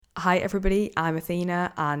Hi everybody, I'm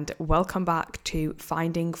Athena and welcome back to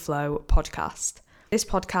Finding Flow podcast. This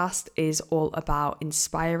podcast is all about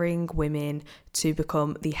inspiring women to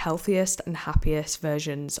become the healthiest and happiest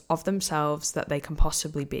versions of themselves that they can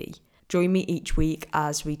possibly be. Join me each week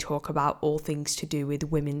as we talk about all things to do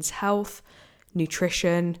with women's health,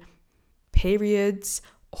 nutrition, periods,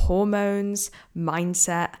 hormones,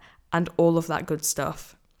 mindset, and all of that good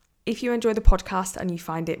stuff. If you enjoy the podcast and you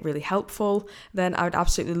find it really helpful, then I would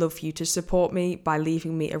absolutely love for you to support me by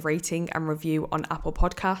leaving me a rating and review on Apple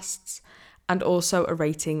Podcasts and also a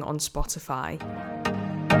rating on Spotify.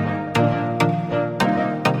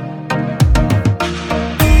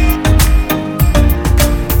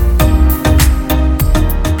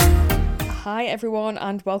 Hi everyone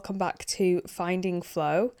and welcome back to Finding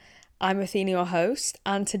Flow. I'm Athena, your host,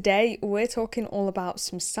 and today we're talking all about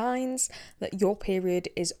some signs that your period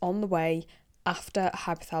is on the way after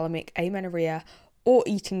hypothalamic amenorrhea or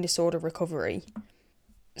eating disorder recovery.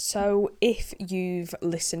 So if you've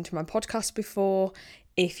listened to my podcast before,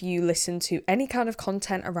 if you listen to any kind of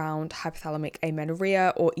content around hypothalamic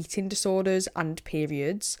amenorrhea or eating disorders and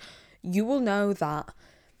periods, you will know that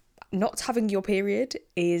not having your period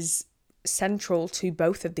is central to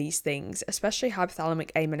both of these things, especially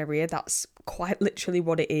hypothalamic amenorrhea. That's quite literally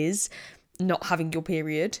what it is, not having your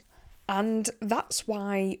period. And that's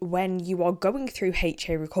why when you are going through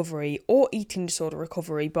HA recovery or eating disorder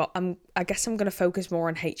recovery, but I guess I'm going to focus more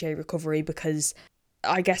on HA recovery because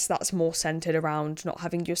I guess that's more centered around not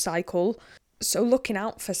having your cycle. So looking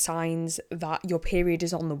out for signs that your period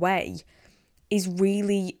is on the way is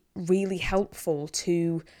really, really helpful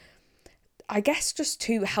to, I guess, just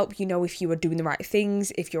to help you know if you are doing the right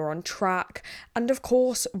things, if you're on track. And of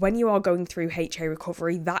course, when you are going through HA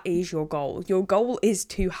recovery, that is your goal. Your goal is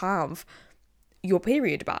to have your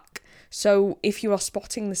period back. So if you are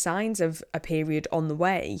spotting the signs of a period on the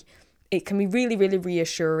way, it can be really, really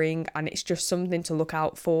reassuring, and it's just something to look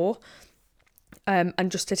out for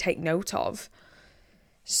and just to take note of.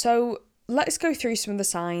 So let's go through some of the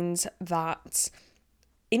signs that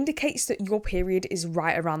indicates that your period is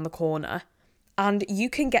right around the corner. And you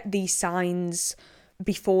can get these signs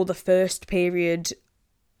before the first period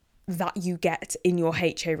that you get in your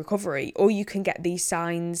HA recovery, or you can get these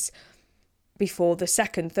signs before the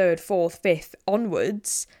second, third, fourth, fifth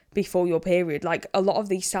onwards before your period. Like, a lot of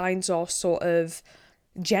these signs are sort of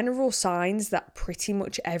general signs that pretty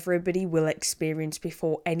much everybody will experience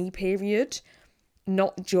before any period,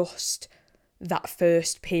 not just that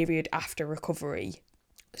first period after recovery.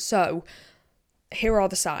 So here are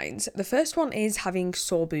the signs. The first one is having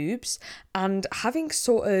sore boobs and having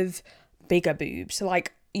sort of bigger boobs.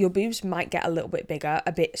 Like, your boobs might get a little bit bigger,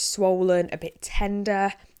 a bit swollen, a bit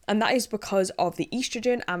tender, and that is because of the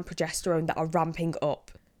estrogen and progesterone that are ramping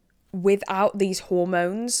up. Without these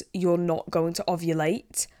hormones, you're not going to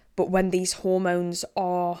ovulate, but when these hormones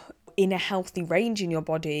are in a healthy range in your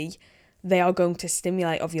body, they are going to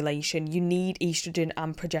stimulate ovulation. You need estrogen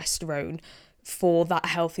and progesterone for that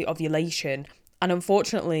healthy ovulation. And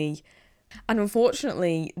unfortunately,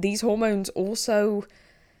 these hormones also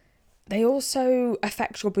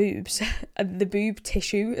affect your boobs. The boob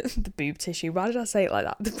tissue, why did I say it like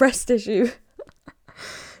that? The breast tissue,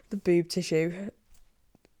 the boob tissue,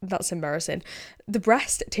 that's embarrassing. The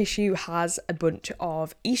breast tissue has a bunch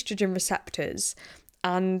of estrogen receptors.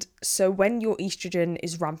 And so when your estrogen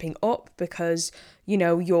is ramping up because, you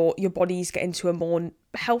know, your body's getting to a more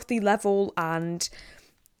healthy level and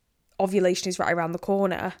ovulation is right around the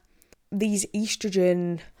corner, these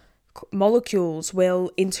estrogen molecules will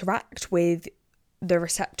interact with the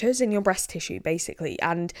receptors in your breast tissue, basically,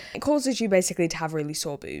 and it causes you basically to have really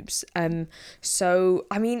sore boobs. So,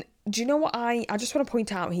 I mean, do you know what I just want to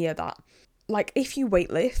point out here that, like, if you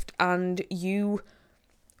weightlift and you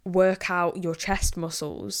work out your chest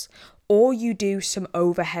muscles, or you do some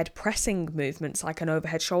overhead pressing movements like an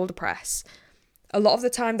overhead shoulder press, a lot of the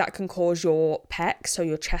time that can cause your pecs, so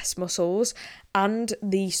your chest muscles, and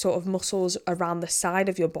the sort of muscles around the side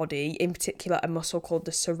of your body, in particular a muscle called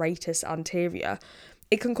the serratus anterior,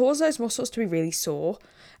 it can cause those muscles to be really sore.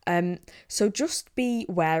 So just be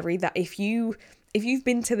wary that if you've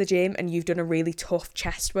been to the gym and you've done a really tough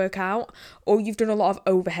chest workout, or you've done a lot of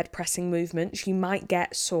overhead pressing movements, you might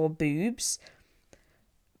get sore boobs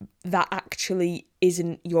that actually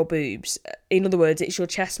isn't your boobs. In other words, it's your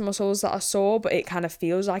chest muscles that are sore, but it kind of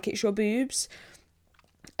feels like it's your boobs.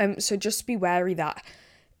 So just be wary that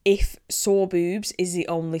if sore boobs is the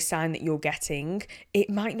only sign that you're getting, it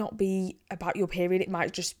might not be about your period. It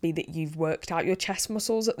might just be that you've worked out your chest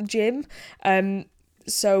muscles at the gym.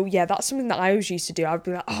 So yeah, that's something that I always used to do. I'd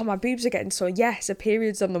be like, oh, my boobs are getting sore. Yes, a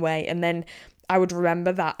period's on the way. And then I would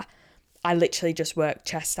remember that I literally just worked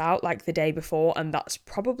chest out like the day before, and that's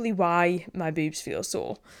probably why my boobs feel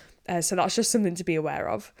sore. So that's just something to be aware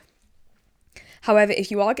of. However, if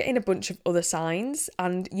you are getting a bunch of other signs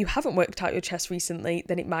and you haven't worked out your chest recently,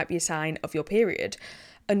 then it might be a sign of your period.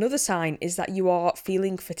 Another sign is that you are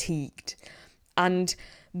feeling fatigued. And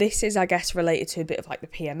this is, I guess, related to a bit of like the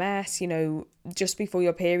PMS. You know, just before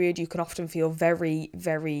your period, you can often feel very,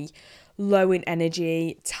 very low in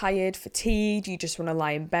energy, tired, fatigued. You just want to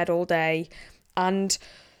lie in bed all day. And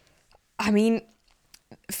I mean,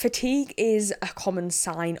 fatigue is a common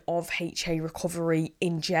sign of HA recovery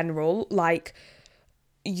in general. Like,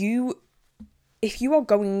 if you are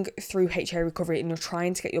going through HA recovery and you're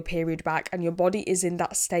trying to get your period back and your body is in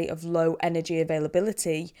that state of low energy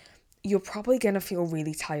availability, you're probably going to feel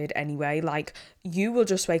really tired anyway. Like, you will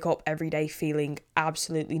just wake up every day feeling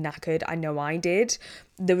absolutely knackered. I know I did.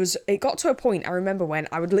 It got to a point, I remember when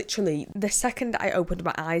I would literally, the second I opened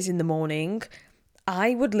my eyes in the morning,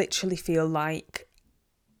 I would literally feel like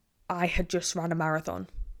I had just ran a marathon.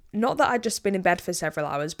 Not that I'd just been in bed for several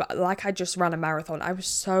hours, but like I just ran a marathon. I was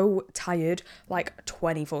so tired, like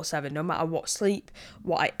 24/7, no matter what sleep,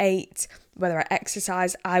 what I ate, whether I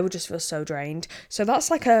exercised, I would just feel so drained. So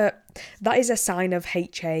that is a sign of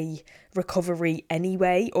HA recovery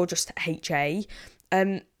anyway, or just HA.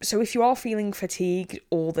 So if you are feeling fatigued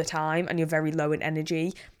all the time and you're very low in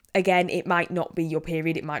energy, again, it might not be your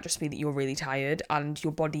period, it might just be that you're really tired and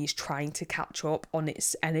your body is trying to catch up on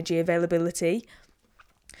its energy availability.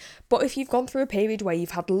 But if you've gone through a period where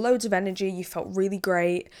you've had loads of energy, you felt really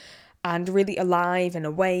great and really alive and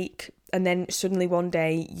awake, and then suddenly one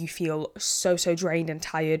day you feel so drained and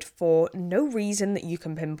tired for no reason that you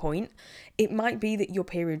can pinpoint, it might be that your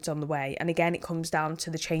period's on the way. And again, it comes down to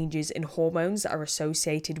the changes in hormones that are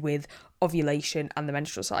associated with ovulation and the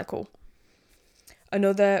menstrual cycle.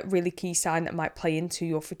 Another really key sign that might play into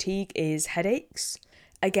your fatigue is headaches.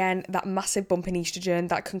 Again, that massive bump in estrogen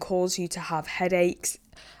that can cause you to have headaches.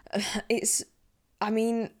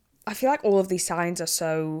 I feel like all of these signs are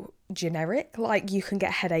so generic. Like, you can get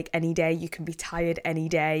a headache any day, you can be tired any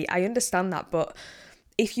day. I understand that, but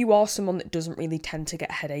if you are someone that doesn't really tend to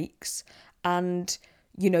get headaches and,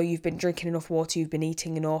 you know, you've been drinking enough water, you've been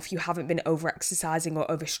eating enough, you haven't been over-exercising or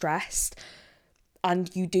overstressed,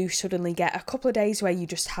 and you do suddenly get a couple of days where you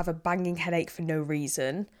just have a banging headache for no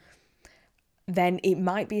reason, then it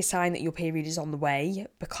might be a sign that your period is on the way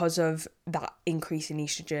because of that increase in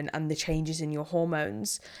estrogen and the changes in your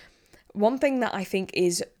hormones. One thing that I think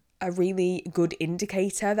is a really good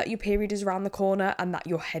indicator that your period is around the corner and that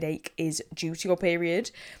your headache is due to your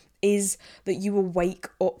period is that you will wake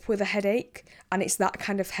up with a headache, and it's that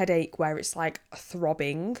kind of headache where it's like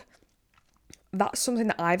throbbing. That's something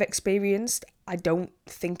that I've experienced. I don't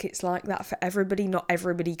think it's like that for everybody. Not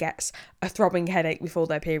everybody gets a throbbing headache before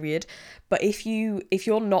their period. But if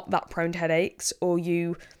you're not that prone to headaches, or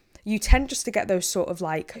you tend just to get those sort of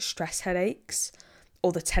like stress headaches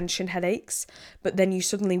or the tension headaches, but then you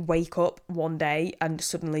suddenly wake up one day and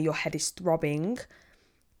suddenly your head is throbbing,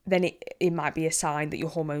 then it might be a sign that your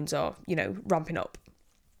hormones are, you know, ramping up.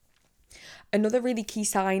 Another really key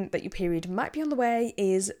sign that your period might be on the way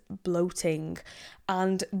is bloating.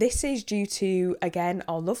 And this is due to, again,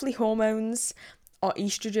 our lovely hormones, our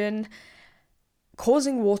estrogen,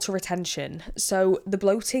 causing water retention. So the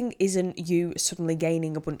bloating isn't you suddenly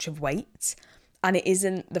gaining a bunch of weight, and it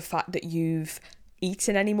isn't the fact that you've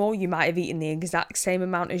eaten anymore. You might have eaten the exact same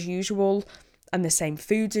amount as usual and the same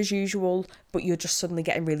foods as usual, but you're just suddenly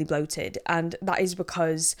getting really bloated. And that is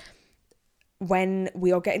because when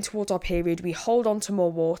we are getting towards our period, we hold on to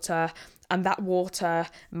more water, and that water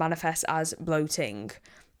manifests as bloating.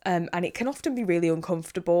 And it can often be really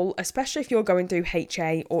uncomfortable, especially if you're going through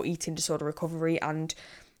HA or eating disorder recovery, and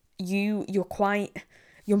your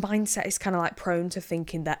mindset is kind of like prone to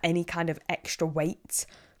thinking that any kind of extra weight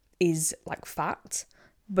is like fat,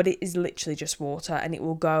 but it is literally just water, and it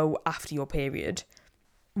will go after your period.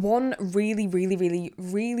 One really, really, really,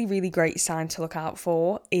 really, really great sign to look out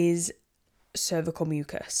for is cervical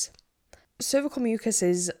mucus. Cervical mucus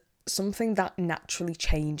is something that naturally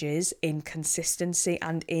changes in consistency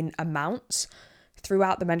and in amounts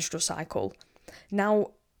throughout the menstrual cycle.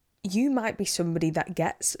 Now, you might be somebody that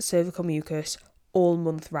gets cervical mucus all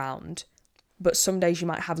month round, but some days you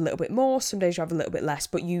might have a little bit more, some days you have a little bit less,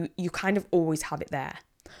 but you kind of always have it there.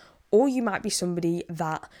 Or you might be somebody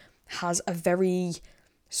that has a very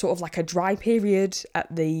sort of like a dry period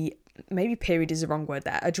maybe period is the wrong word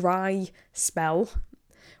there, a dry spell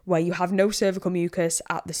where you have no cervical mucus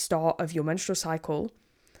at the start of your menstrual cycle,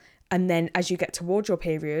 and then as you get towards your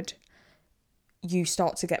period, you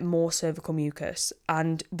start to get more cervical mucus,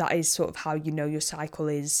 and that is sort of how you know your cycle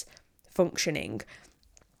is functioning.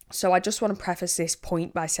 So I just want to preface this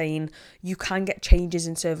point by saying you can get changes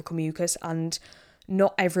in cervical mucus, and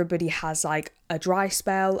not everybody has like a dry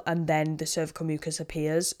spell and then the cervical mucus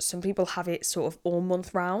appears. Some people have it sort of all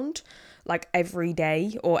month round, like every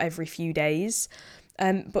day or every few days.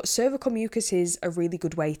 But cervical mucus is a really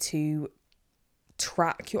good way to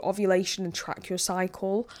track your ovulation and track your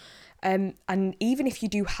cycle. And even if you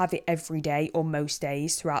do have it every day or most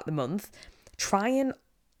days throughout the month,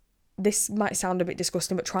 this might sound a bit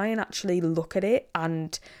disgusting, but try and actually look at it,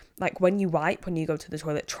 and like when you go to the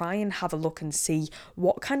toilet, try and have a look and see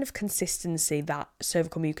what kind of consistency that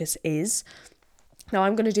cervical mucus is. Now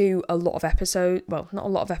I'm going to do a lot of episodes, well, not a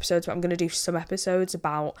lot of episodes, but I'm going to do some episodes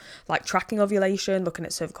about like tracking ovulation, looking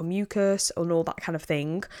at cervical mucus and all that kind of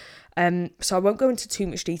thing. So I won't go into too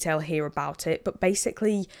much detail here about it, but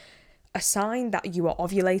basically a sign that you are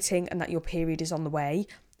ovulating and that your period is on the way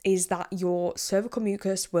is that your cervical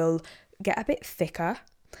mucus will get a bit thicker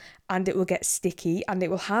and it will get sticky and it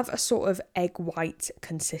will have a sort of egg white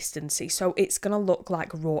consistency. So it's going to look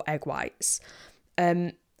like raw egg whites.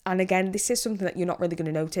 And again, this is something that you're not really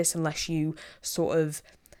going to notice unless you sort of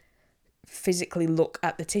physically look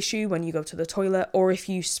at the tissue when you go to the toilet, or if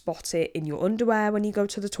you spot it in your underwear when you go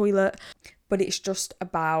to the toilet. But it's just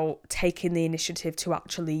about taking the initiative to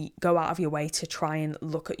actually go out of your way to try and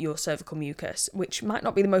look at your cervical mucus, which might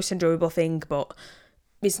not be the most enjoyable thing, but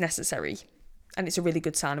is necessary. And it's a really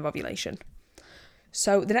good sign of ovulation.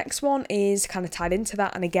 So the next one is kind of tied into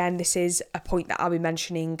that. And again, this is a point that I'll be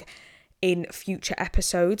mentioning in future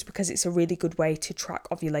episodes because it's a really good way to track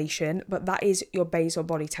ovulation, but that is your basal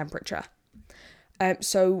body temperature.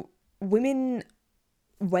 So women,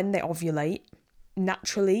 when they ovulate,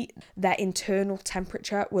 naturally their internal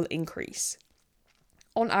temperature will increase.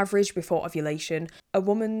 On average, before ovulation, a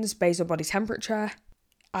woman's basal body temperature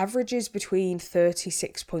averages between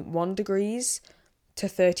 36.1 degrees to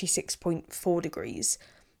 36.4 degrees.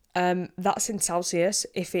 That's in Celsius.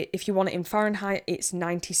 If you want it in Fahrenheit, it's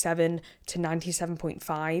 97 to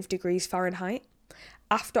 97.5 degrees Fahrenheit.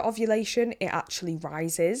 After ovulation, it actually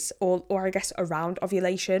rises, or I guess around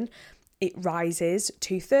ovulation, it rises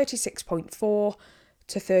to 36.4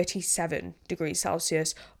 to 37 degrees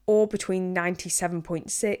Celsius, or between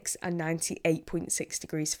 97.6 and 98.6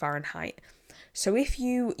 degrees Fahrenheit. So if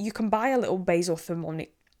you can buy a little basal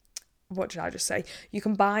thermometer, You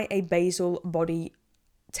can buy a basal body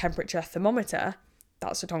temperature thermometer.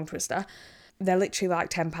 That's a tongue twister. They're literally like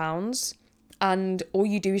 £10. And all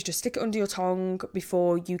you do is just stick it under your tongue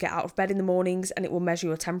before you get out of bed in the mornings, and it will measure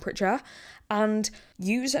your temperature. And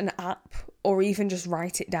use an app or even just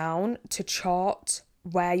write it down to chart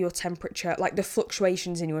where your temperature, like the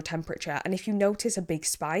fluctuations in your temperature. And if you notice a big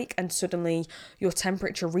spike and suddenly your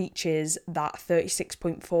temperature reaches that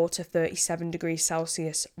 36.4 to 37 degrees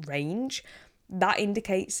Celsius range, that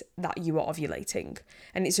indicates that you are ovulating.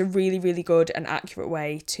 And it's a really, really good and accurate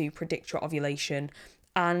way to predict your ovulation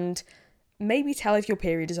and maybe tell if your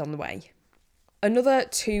period is on the way. Another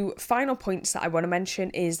two final points that I want to mention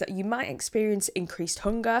is that you might experience increased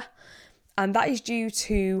hunger, and that is due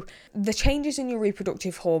to the changes in your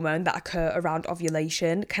reproductive hormone that occur around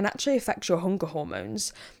ovulation can actually affect your hunger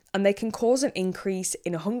hormones, and they can cause an increase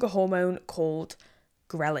in a hunger hormone called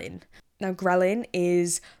ghrelin. Now, ghrelin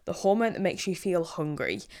is the hormone that makes you feel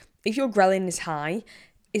hungry. If your ghrelin is high,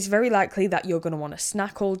 it's very likely that you're going to want to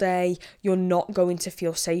snack all day. You're not going to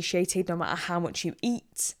feel satiated no matter how much you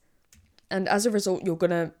eat. And as a result, you're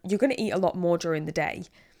going to eat a lot more during the day.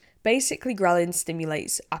 Basically, ghrelin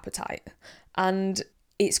stimulates appetite. And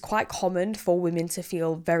it's quite common for women to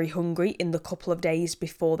feel very hungry in the couple of days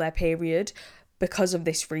before their period because of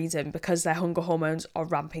this reason, because their hunger hormones are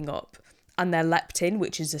ramping up. And their leptin,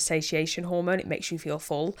 which is a satiation hormone, it makes you feel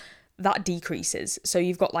full, that decreases. So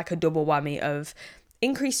you've got like a double whammy of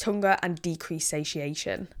increased hunger and decreased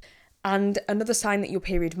satiation. And another sign that your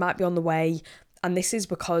period might be on the way, and this is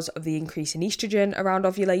because of the increase in estrogen around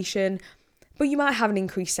ovulation, but you might have an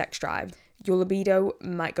increased sex drive. Your libido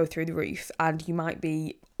might go through the roof and you might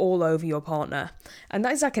be all over your partner. And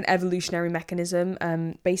that is like an evolutionary mechanism.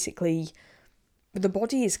 Basically, the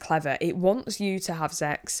body is clever. It wants you to have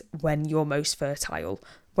sex when you're most fertile.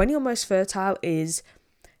 When you're most fertile is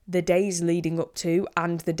the days leading up to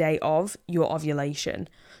and the day of your ovulation.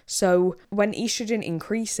 So when estrogen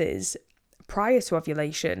increases prior to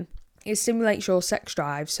ovulation, it stimulates your sex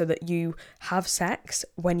drive so that you have sex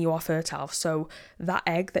when you are fertile. So that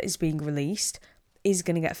egg that is being released is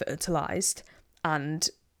going to get fertilized and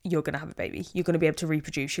you're going to have a baby. You're going to be able to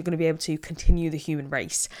reproduce. You're going to be able to continue the human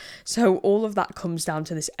race. So all of that comes down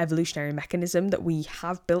to this evolutionary mechanism that we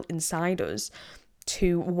have built inside us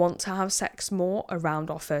to want to have sex more around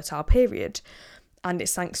our fertile period. And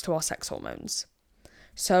it's thanks to our sex hormones.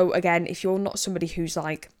 So again, if you're not somebody who's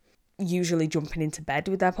like usually jumping into bed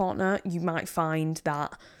with their partner, you might find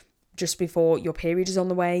that just before your period is on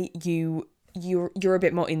the way, you're a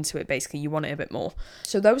bit more into it. Basically, you want it a bit more.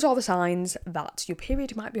 So those are the signs that your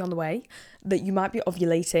period might be on the way, that you might be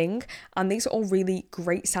ovulating, and these are all really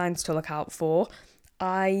great signs to look out for.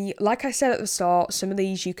 Like I said at the start, some of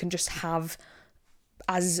these you can just have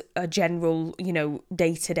as a general,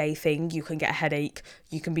 day-to-day thing. You can get a headache,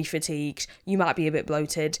 you can be fatigued, you might be a bit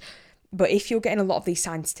bloated. But if you're getting a lot of these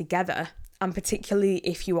signs together, and particularly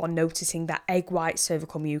if you are noticing that egg white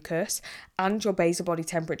cervical mucus and your basal body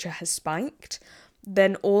temperature has spiked,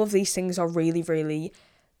 then all of these things are really, really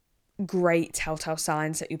great telltale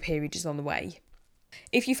signs that your period is on the way.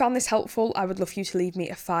 If you found this helpful, I would love for you to leave me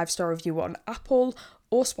a 5-star review on Apple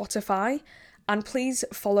or Spotify, and please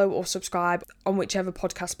follow or subscribe on whichever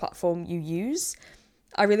podcast platform you use.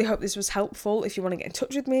 I really hope this was helpful. If you want to get in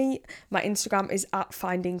touch with me, my Instagram is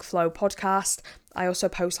 @FindingFlowPodcast. I also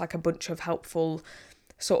post like a bunch of helpful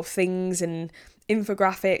sort of things and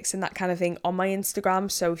infographics and that kind of thing on my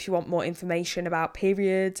Instagram. So if you want more information about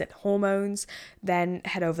periods and hormones, then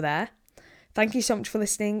head over there. Thank you so much for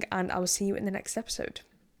listening, and I will see you in the next episode.